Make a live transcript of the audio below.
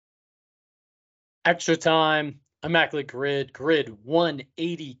Extra time, Immaculate Grid, grid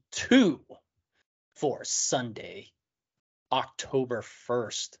 182 for Sunday, October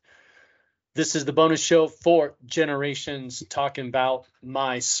 1st. This is the bonus show for Generations, talking about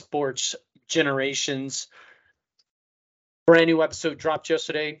my sports generations. Brand new episode dropped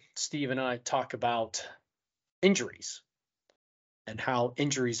yesterday. Steve and I talk about injuries and how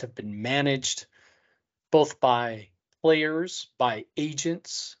injuries have been managed both by players, by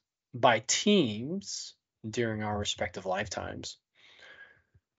agents, by teams during our respective lifetimes.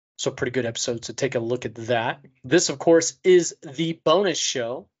 So pretty good episode. So take a look at that. This, of course, is the bonus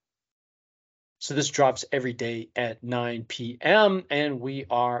show. So this drops every day at 9 p.m. and we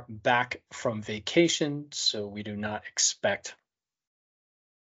are back from vacation. So we do not expect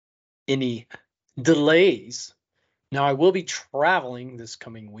any delays. Now, I will be traveling this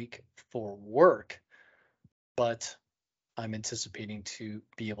coming week for work, but I'm anticipating to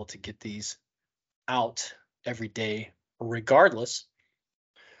be able to get these out every day regardless.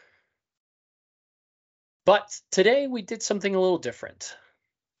 But today we did something a little different.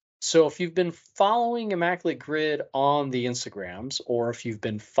 So if you've been following Immaculate Grid on the Instagrams, or if you've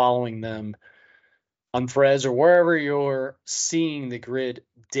been following them on Threads or wherever you're seeing the grid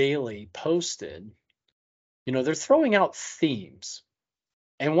daily posted, you know, they're throwing out themes.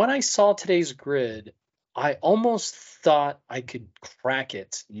 And when I saw today's grid, I almost thought I could crack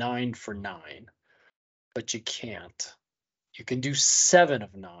it 9 for 9, but you can't. You can do 7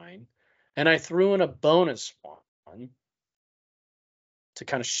 of 9. And I threw in a bonus one to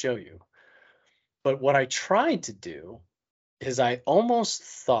kind of show you. But what I tried to do is I almost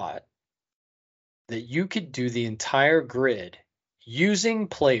thought that you could do the entire grid using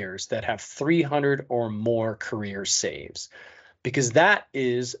players that have 300 or more career saves, because that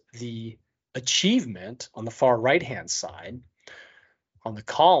is the achievement on the far right-hand side on the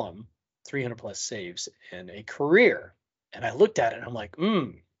column, 300 plus saves in a career. And I looked at it and I'm like,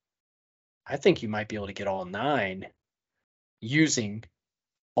 I think you might be able to get all 9 using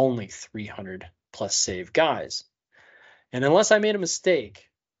only 300 plus save guys. And unless I made a mistake,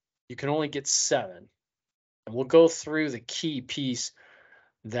 you can only get 7. And we'll go through the key piece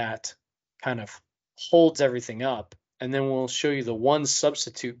that kind of holds everything up. And then we'll show you the one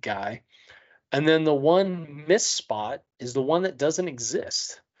substitute guy. And then the one miss spot is the one that doesn't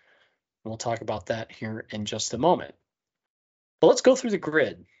exist. And we'll talk about that here in just a moment. But let's go through the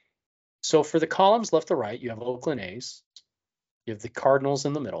grid. So for the columns left to right, you have Oakland A's, you have the Cardinals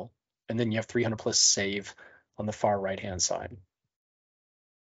in the middle, and then you have 300 plus save on the far right-hand side.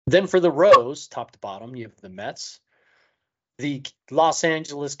 Then for the rows, top to bottom, you have the Mets, the Los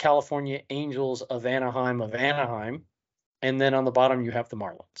Angeles, California Angels of Anaheim, and then on the bottom you have the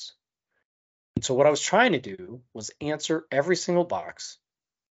Marlins. And so what I was trying to do was answer every single box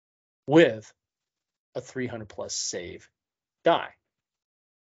with a 300 plus save guy.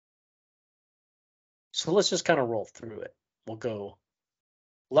 So let's just kind of roll through it. We'll go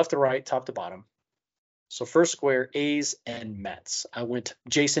left to right, top to bottom. So first square, A's and Mets. I went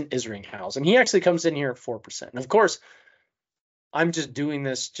Jason Isringhouse, and he actually comes in here at 4%. And of course, I'm just doing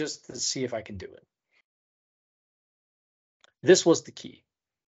this just to see if I can do it. This was the key,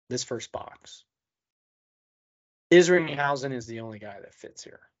 this first box. Isringhausen is the only guy that fits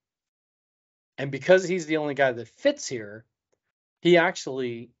here. And because he's the only guy that fits here, he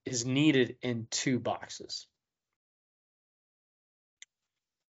actually is needed in 2 boxes.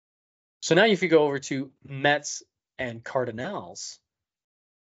 So now if you go over to Mets and Cardinals,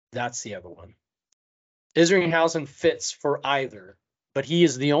 that's the other one. Isringhausen fits for either, but he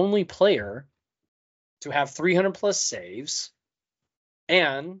is the only player to have 300 plus saves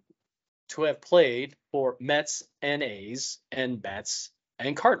and to have played for Mets and A's and Mets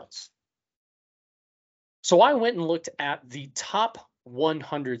and Cardinals. So I went and looked at the top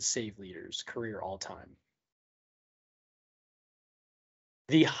 100 save leaders career all time.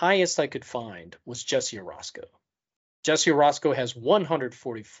 The highest I could find was Jesse Orosco. Jesse Orosco has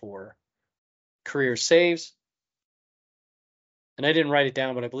 144 career saves. And I didn't write it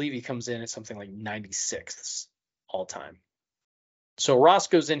down, but I believe he comes in at something like 96th all time. So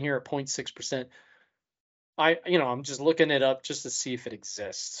Orosco's in here at 0.6%. I'm just looking it up just to see if it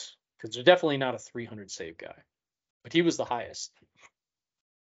exists, because they're definitely not a 300 save guy, but he was the highest.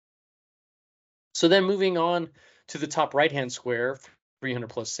 So then moving on to the top right-hand square, 300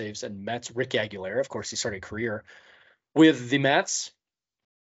 plus saves and Mets, Ricky Aguilera. Of course, he started a career with the Mets,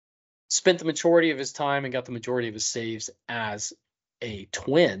 spent the majority of his time and got the majority of his saves as a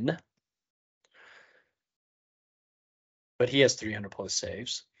Twin, but he has 300 plus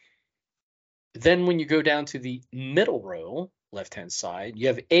saves. Then when you go down to the middle row, left-hand side, you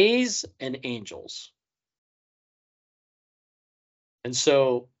have A's and Angels. And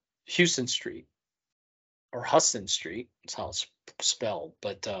so Houston Street, or Huston Street, that's how it's spelled,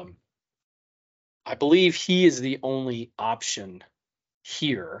 but I believe he is the only option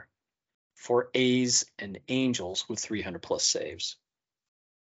here for A's and Angels with 300 plus saves.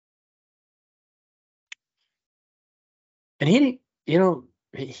 And he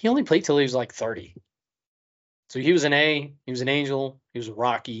only played till he was like 30. So he was an A, he was an Angel, he was a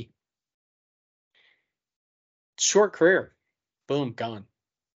Rocky. Short career. Boom, gone.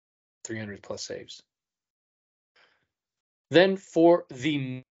 300 plus saves. Then for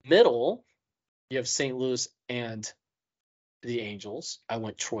the middle, you have St. Louis and the Angels. I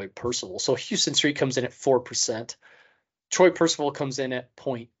went Troy Percival. So Houston Street comes in at 4%. Troy Percival comes in at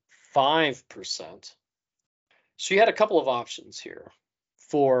 0.5%. So you had a couple of options here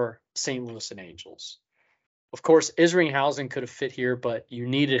for St. Louis and Angels. Of course, Isringhausen could have fit here, but you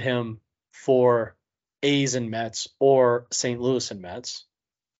needed him for A's and Mets or St. Louis and Mets.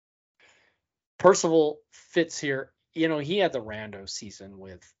 Percival fits here. He had the rando season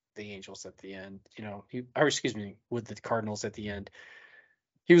with the Angels at the end. With the Cardinals at the end.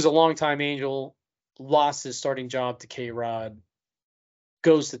 He was a longtime Angel, lost his starting job to K-Rod,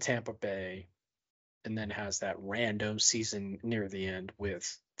 goes to Tampa Bay, and then has that rando season near the end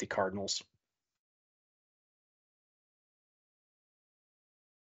with the Cardinals.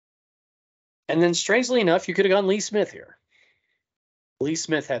 And then strangely enough, you could have gone Lee Smith here. Lee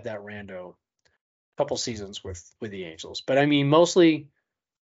Smith had that rando couple seasons with the Angels. But I mean, mostly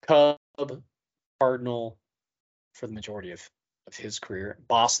Cub, Cardinal for the majority of his career.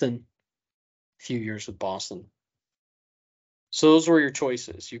 Boston, a few years with Boston. So those were your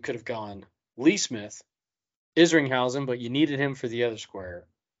choices. You could have gone Lee Smith, Isringhausen, but you needed him for the other square,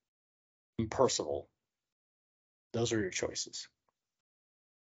 and Percival. Those are your choices.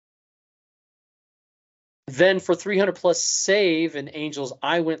 Then for 300 plus save in Angels,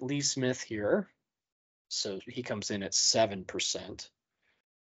 I went Lee Smith here. So he comes in at 7%.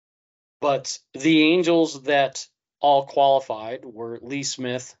 But the Angels that all qualified were Lee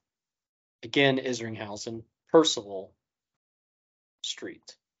Smith, again, Isringhausen, Percival,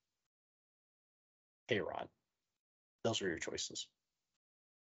 Street, K-Rod. Those were your choices.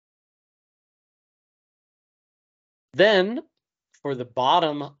 Then for the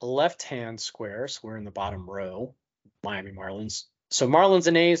bottom left-hand square, so we're in the bottom row, Miami Marlins. So Marlins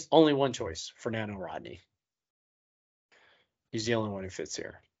and A's, only one choice, Fernando Rodney. He's the only one who fits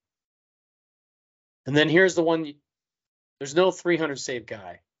here. And then here's the one, there's no 300 save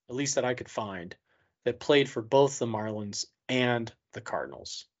guy, at least that I could find, that played for both the Marlins and the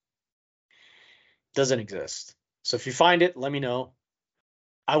Cardinals. Doesn't exist. So if you find it, let me know.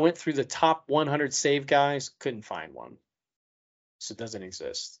 I went through the top 100 save guys, couldn't find one. So it doesn't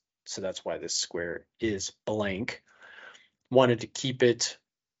exist. So that's why this square is blank. Wanted to keep it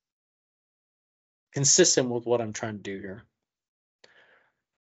consistent with what I'm trying to do here.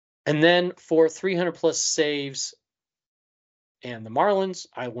 And then for 300 plus saves and the Marlins,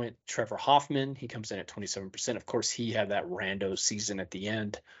 I went Trevor Hoffman. He comes in at 27%. Of course, he had that rando season at the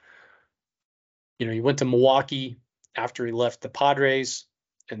end. He went to Milwaukee after he left the Padres,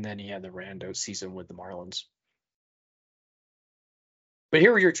 and then he had the rando season with the Marlins. But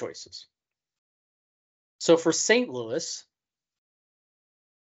here are your choices. So for St. Louis,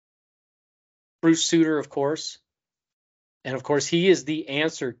 Bruce Sutter, of course. And of course, he is the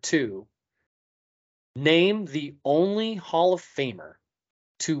answer to name the only Hall of Famer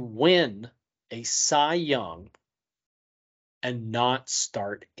to win a Cy Young and not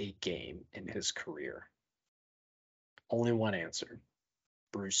start a game in his career. Only one answer,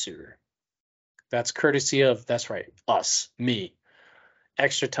 Bruce Sutter. That's courtesy of, that's right, us, me.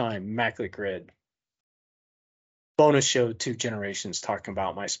 Extra Time, Immaculate Grid. Bonus show 2 generations talking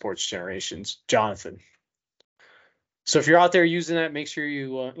about my sports generations, Jonathan. So if you're out there using that, make sure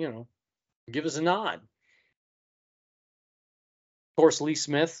you, give us a nod. Of course, Lee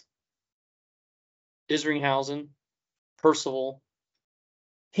Smith, Isringhausen, Percival,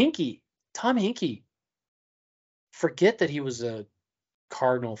 Hinkie, Tom Hinkie. Forget that he was a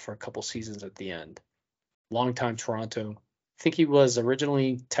Cardinal for a couple seasons at the end. Longtime Toronto. I think he was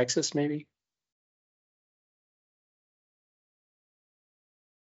originally Texas, maybe.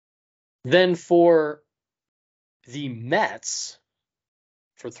 Then for the Mets,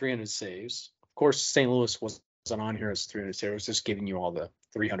 for 300 saves, of course, St. Louis wasn't on here as 300 saves. I was just giving you all the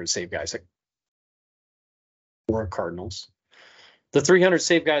 300 save guys that were Cardinals. The 300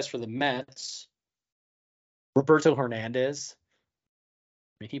 save guys for the Mets, Roberto Hernandez.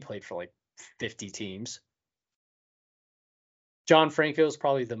 I mean, he played for like 50 teams. John Franco is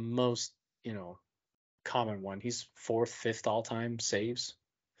probably the most, common one. He's 4th, 5th all-time saves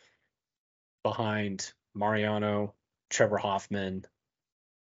behind Mariano, Trevor Hoffman,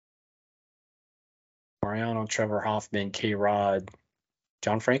 K-Rod,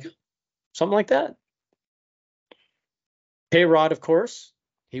 John Franco, something like that. K-Rod, of course,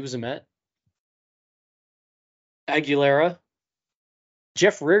 he was a Met. Aguilera,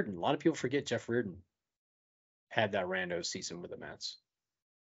 Jeff Reardon. A lot of people forget Jeff Reardon had that rando season with the Mets.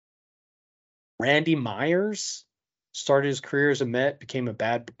 Randy Myers started his career as a Met, became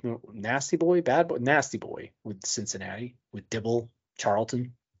a nasty boy with Cincinnati, with Dibble,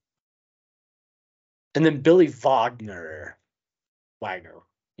 Charlton. And then Billy Wagner,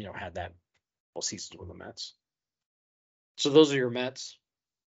 had that whole season with the Mets. So those are your Mets,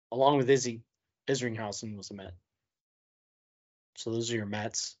 along with Izzy. Isringhausen was a Met. So those are your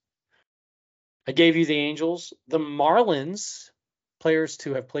Mets. I gave you the Angels. The Marlins, players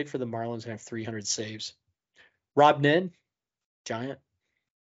to have played for the Marlins and have 300 saves. Rob Nen, Giant.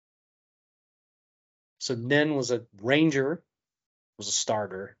 So Nen was a Ranger, was a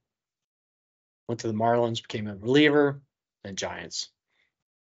starter. Went to the Marlins, became a reliever, and Giants.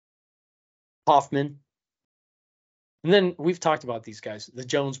 Hoffman. And then we've talked about these guys, the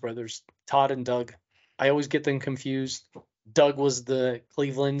Jones brothers, Todd and Doug. I always get them confused. Doug was the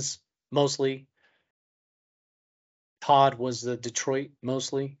Cleveland's mostly. Todd was the Detroit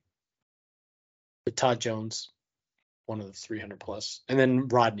mostly. But Todd Jones, one of the 300 plus. And then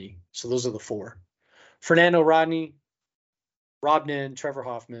Rodney. So those are the 4. Fernando Rodney, Rob Nen, Trevor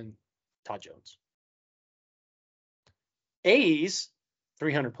Hoffman, Todd Jones. A's,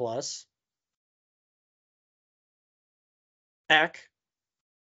 300 plus. Eck,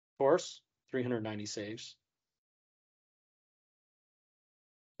 of course, 390 saves.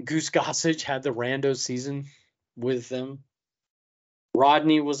 Goose Gossage had the rando season with them.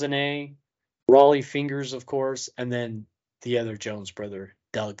 Rodney was an A. Raleigh Fingers, of course, and then the other Jones brother,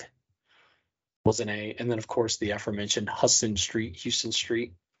 Doug, was an A. And then, of course, the aforementioned Houston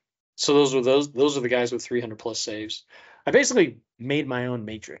Street. So those are the guys with 300 plus saves. I basically made my own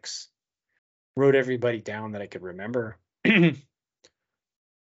matrix, wrote everybody down that I could remember.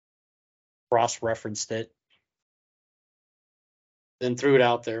 Cross-referenced it, then threw it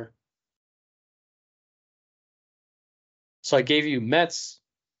out there. So I gave you Mets,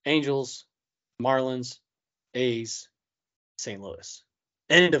 Angels, Marlins, A's, St. Louis.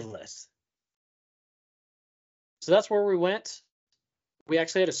 End of list. So that's where we went. We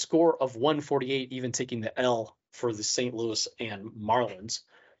actually had a score of 148, even taking the L for the St. Louis and Marlins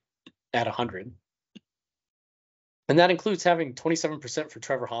at 100. And that includes having 27% for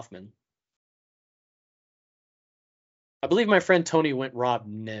Trevor Hoffman. I believe my friend Tony went Rob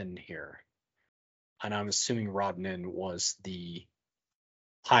Nen here. And I'm assuming Rob Nen was the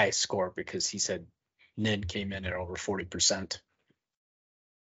highest score because he said Nen came in at over 40%.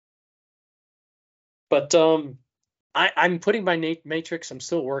 But I'm putting my matrix. I'm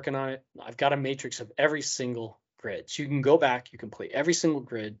still working on it. I've got a matrix of every single grid. So you can go back. You can play every single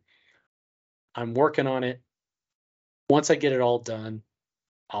grid. I'm working on it. Once I get it all done,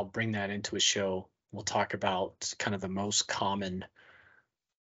 I'll bring that into a show. We'll talk about kind of the most common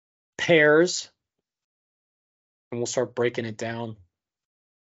pairs, and we'll start breaking it down.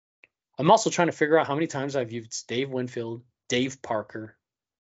 I'm also trying to figure out how many times I've used Dave Winfield, Dave Parker.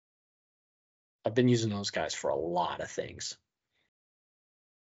 I've been using those guys for a lot of things.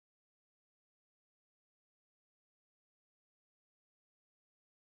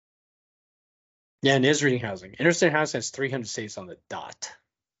 Yeah, and Isringhausen. Isringhausen has 300 saves on the dot.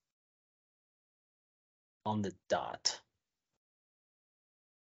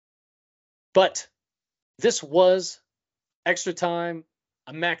 But this was Extra Time,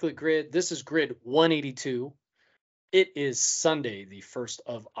 Immaculate Grid. This is Grid 182. It is Sunday, the 1st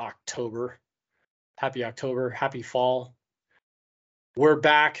of October. Happy October. Happy fall. We're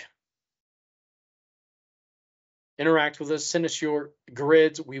back. Interact with us. Send us your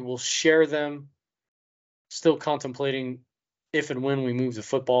grids. We will share them. Still contemplating if and when we move to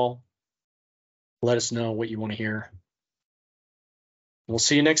football. Let us know what you want to hear. We'll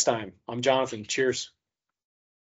see you next time. I'm Jonathan. Cheers.